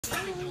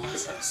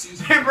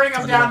And bring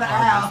him down the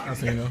aisle.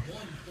 Alsina.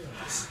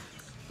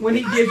 When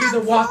he gives you the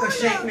walk of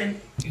shame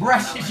and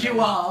brushes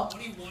you off.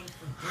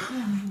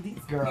 These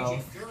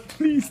girls.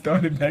 Please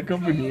start it back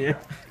up again.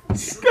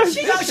 She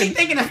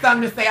thinking of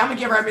something to say. I'm gonna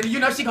give her a minute. You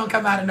know she gonna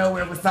come out of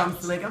nowhere with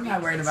something slick. I'm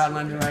not worried about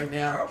London right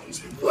now.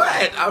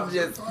 What? I'm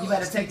just. You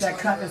better take that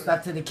cup and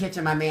stuff to the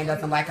kitchen. My man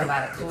doesn't like a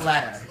lot of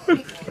clutter.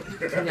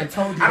 I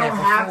told you I that don't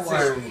have before.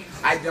 to.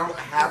 I don't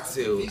have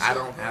to. I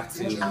don't have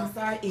to. I'm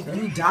sorry if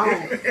you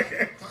don't.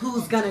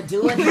 Who's gonna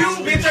do it? You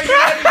honey? bitch are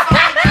gonna be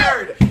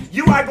fired.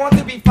 You are going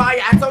to be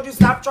fired. I told you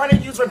stop trying to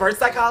use reverse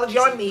psychology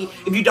on me.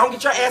 If you don't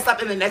get your ass up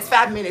in the next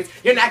 5 minutes,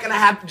 you're not gonna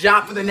have a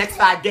job for the next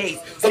 5 days.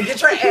 So get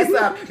your ass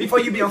up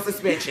before you be on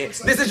suspension.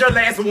 This is your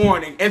last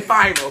warning and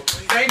final.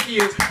 Thank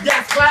you.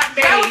 Yes, clap,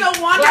 baby.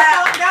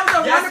 That was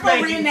a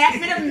wonderful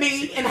reenactment of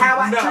me and how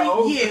I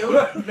treat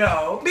you.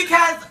 No.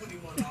 Because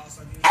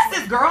as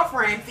his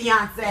girlfriend,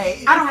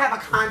 fiance, I don't have a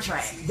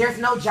contract. There's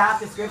no job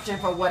description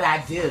for what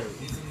I do.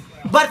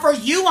 But for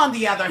you, on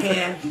the other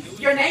hand,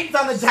 your name's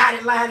on the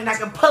dotted line and I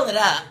can pull it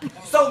up.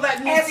 So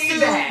let me As see to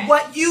that.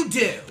 what you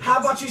do. How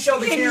about you show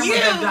the And camera you-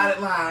 that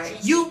dotted line?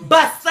 You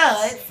bust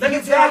suds. Let me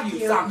you tell you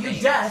vacuum, something.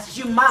 You dust.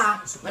 You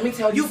mop. Let me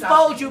tell you You something.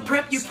 fold. You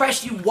primp. You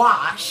press. You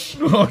wash.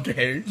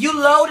 Okay. You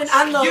load and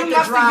unload You the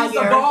must dryer. use a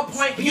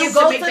ballpoint You pen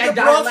go to to make the that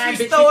dotted line,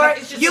 grocery bitch, store. because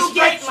it's just a You straight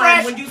get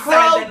line fresh when you sign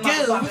that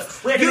produce.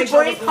 motherfucker. We had to You make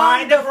sure it bring was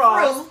lined home the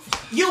across. fruit.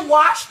 You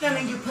wash them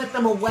and you put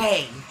them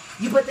away.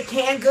 You put the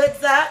canned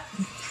goods up.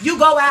 You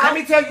go out. Let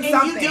me tell you and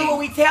something. you do what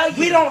we tell you.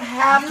 We don't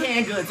have You-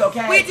 canned goods,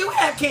 okay? We do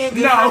have canned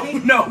goods.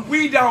 honey. No,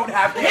 we don't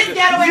have canned His goods.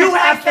 ghetto You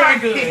ass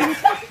have canned like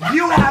goods.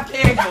 You have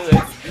canned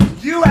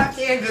goods. You have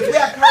canned goods. We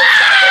have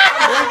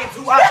curbside. Bring it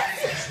to us.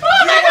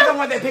 You were the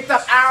one that picked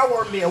up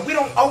our meal. We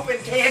don't open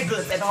canned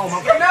goods at home,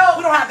 okay? No.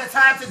 We don't have the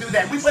time to do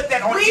that. We put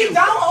that on We you.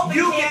 don't open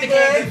you canned get the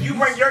canned goods. goods. You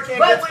bring your canned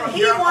But goods when from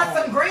he your wants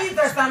home. some greens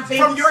or something,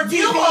 From your TV,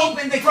 you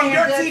open the from canned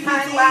your goods, TV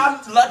honey.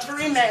 loud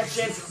luxury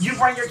mansion, you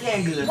bring your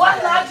canned goods.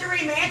 What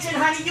luxury mansion,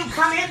 honey? You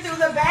come in through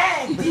the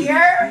back,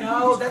 dear.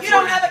 No, that's You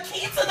don't what- have a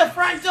key to the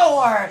front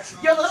door.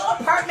 Your little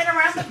apartment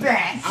around the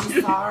back.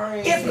 I'm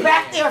sorry. It's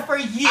back there for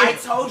you. I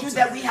told you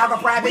that we have a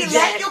private We jet.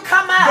 let you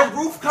come up. The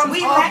roof comes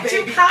we off, let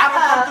baby. you come I don't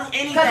up come through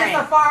anything. because it's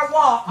a far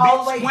walk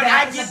all the way When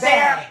back I to get the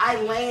there, bed. I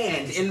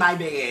land in my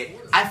bed.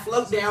 I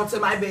float down to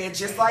my bed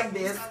just like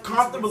this,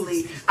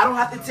 comfortably. I don't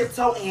have to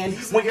tiptoe in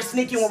when you're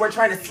sneaking when we're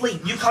trying to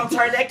sleep. You come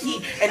turn that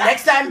key, and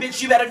next time,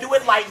 bitch, you better do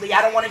it lightly.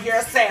 I don't want to hear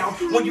a sound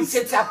when you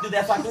tip-tap through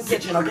that fucking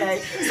kitchen,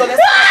 okay? So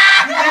that's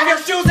you leave your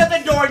shoes at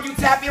the door and you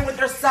tap in with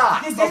your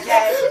socks,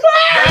 okay?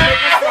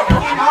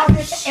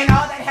 And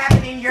all that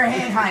happened in your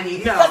head, honey.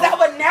 No. Because I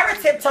would never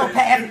tiptoe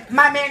past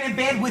my man in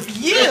bed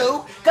with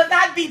you, because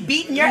I'd be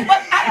beating your.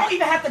 But I don't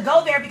even have to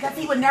go there because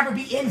he would never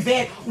be in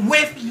bed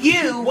with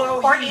you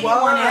Well, or he anyone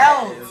was.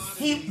 else.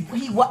 He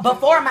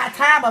before my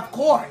time, of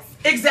course.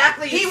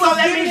 Exactly. He So was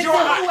that giving means it to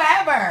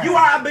whoever. You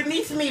are a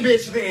beneath me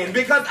bitch then,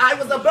 because I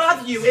was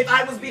above you if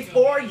I was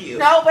before you.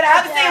 No, but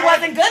obviously Okay. it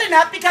wasn't good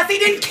enough because he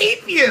didn't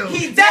keep you.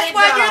 That's did,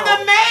 why though. you're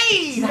the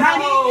maid,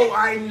 honey. No,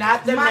 I'm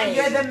not the maid.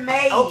 You're the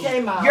maid. Okay,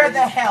 Molly. You're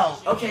the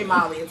help. Okay,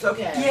 Molly, it's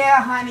okay.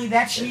 Yeah, honey,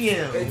 that's you.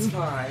 It's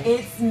fine.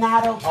 It's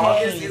not okay.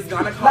 August is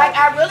gonna call Like, me.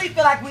 I really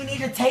feel like we need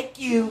to take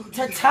you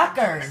to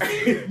Tucker's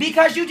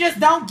because you just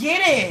don't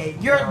get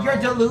it. You're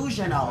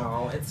delusional.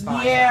 No, it's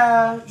fine.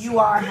 Yeah, you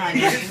are,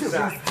 honey. It's It's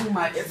not. just too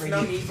much It's for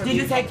no you. need for Did me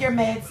you to- take your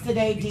meds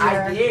today, dear?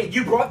 I did.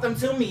 You brought them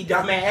to me,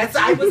 dumbass.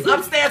 I was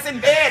upstairs in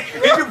bed,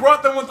 and you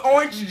brought them with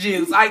orange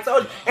juice. I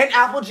told you, and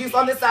apple juice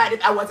on the side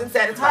if I wasn't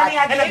satisfied, Honey,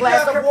 I and a gave glass you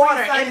a of Capri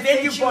water, Sun and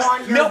then you sent brought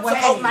on your milk to way.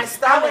 hold my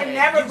stomach. I would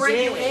never bring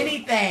you did.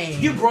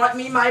 anything. You brought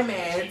me my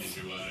meds.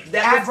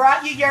 I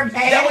brought you your meds.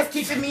 That was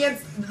keeping me in,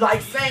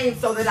 like, sane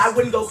so that I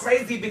wouldn't go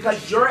crazy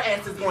because your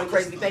ass is going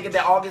crazy thinking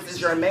that August is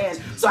your man.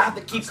 So I have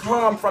to keep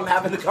calm from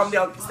having to come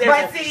downstairs.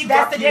 But see,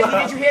 that's the fuck you difference.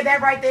 up. Did you hear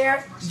that right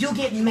there? You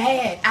get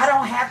mad. I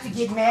don't have to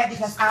get mad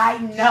because I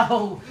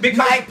know Because-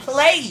 my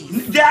place.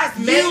 That's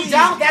me. You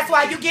don't. That's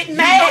why you get know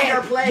mad.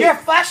 your place. You're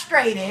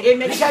frustrated It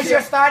makes because you you're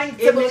feel- starting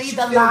to it makes believe you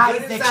the feel lies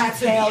good that inside you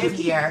to tell be-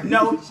 here.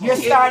 No, You're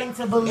starting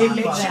to believe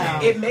It makes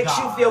them. you. It makes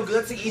you feel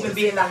good to even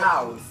be in the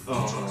house.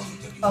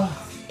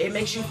 Oh, It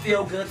makes you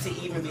feel good to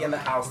even be in the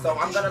house. So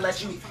I'm gonna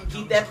let you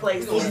keep that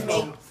place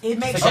on. it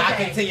makes So y'all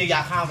Okay. continue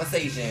y'all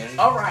conversation.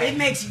 All right. it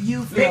makes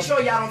you feel. Make sure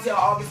y'all don't tell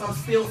August I'm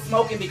still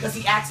smoking because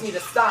he asked me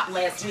to stop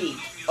last week.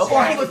 Okay.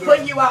 Or he was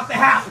putting you out the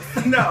house.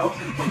 No.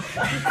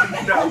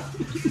 No.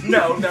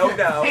 No. No.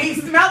 No. And he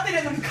smelled it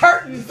in them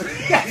curtains.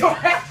 That's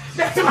why.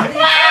 That's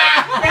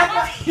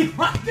why he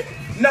wanted.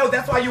 No,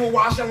 that's why you were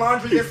washing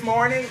laundry this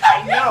morning?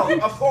 No,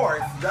 of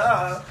course.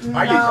 Duh.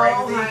 Are you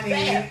No, crazy?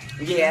 honey.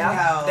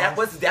 Yeah. No. That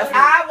was definitely.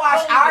 I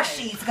wash our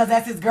sheets because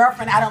that's his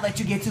girlfriend. I don't let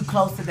you get too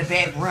close to the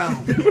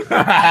bedroom.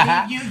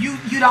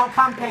 you don't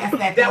come past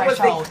that That was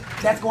the- threshold.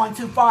 That's going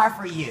too far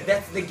for you.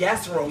 That's the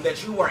guest room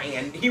that you were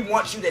in. He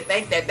wants you to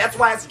think that. That's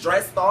why it's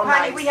dressed all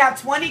Honey, night. we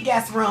have 20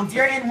 guest rooms.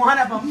 You're in one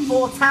of them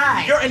full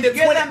time. You're in the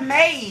 20 the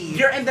maid.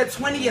 You're in the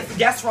 20th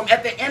guest room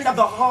at the end of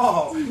the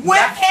hall. With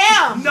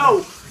him.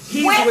 No.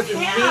 He's with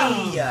me.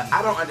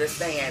 I don't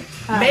understand.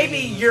 Maybe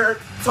you're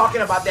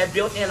talking about that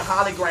built-in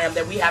hologram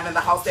that we have in the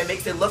house that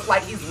makes it look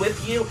like he's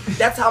with you.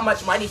 That's how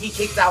much money he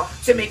kicks out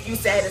to make you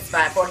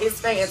satisfied. For his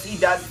fans, he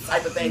does this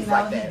type of things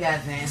like that. No,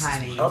 he doesn't,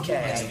 honey.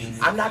 Okay.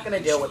 I'm not gonna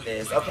deal with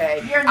this,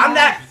 okay? You're I'm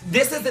not.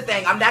 This is the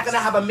thing. I'm not gonna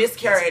have a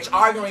miscarriage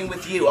arguing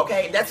with you,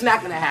 okay? That's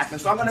not gonna happen.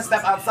 So I'm gonna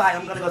step outside.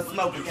 I'm gonna go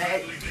smoke,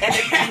 okay? And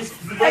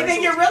I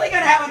think you're really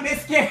gonna have a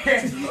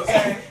miscarriage.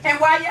 Okay. And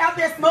while you're out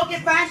there smoking,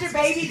 find your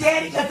baby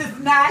daddy, because it's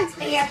not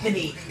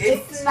Anthony.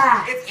 It's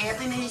not. It's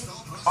Anthony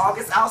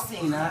August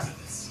Alsina,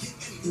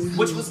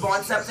 which was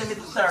born September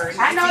the 3rd.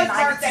 I know his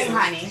birthday,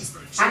 honey.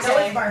 I know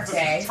his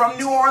birthday. From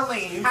New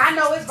Orleans. I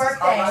know his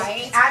birthday. All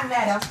right. I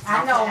met him.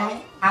 I know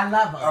him. I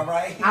love him. All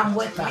right. I'm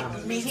with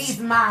him. He's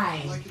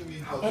mine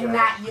and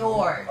not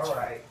yours. All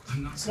right.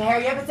 Now,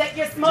 hurry up and take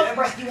your smoke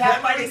break. You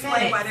have 3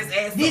 explain why minutes.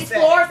 this ass These so fat.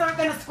 floors aren't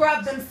going to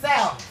scrub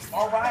themselves.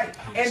 All right.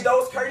 And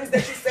those curtains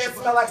that you said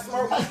smell like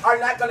smoke are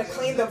not going to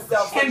clean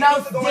themselves. And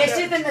those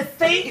dishes in the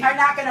sink are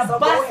not going to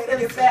bust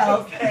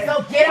themselves.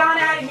 So get on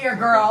out of here,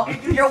 girl.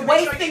 You're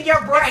wasting your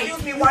break.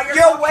 Excuse me, while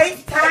Your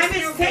waste time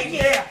is ticking.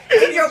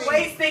 And you're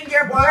wasting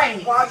your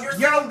break. While you're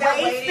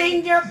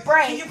wasting your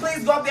break. Can you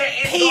please go up there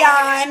and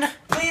Peon.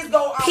 Please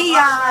go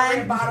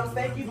Peon. bottoms.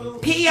 Thank you, boo.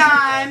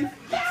 Peon.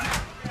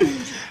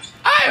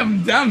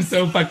 I'm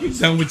so fucking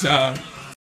done with y'all.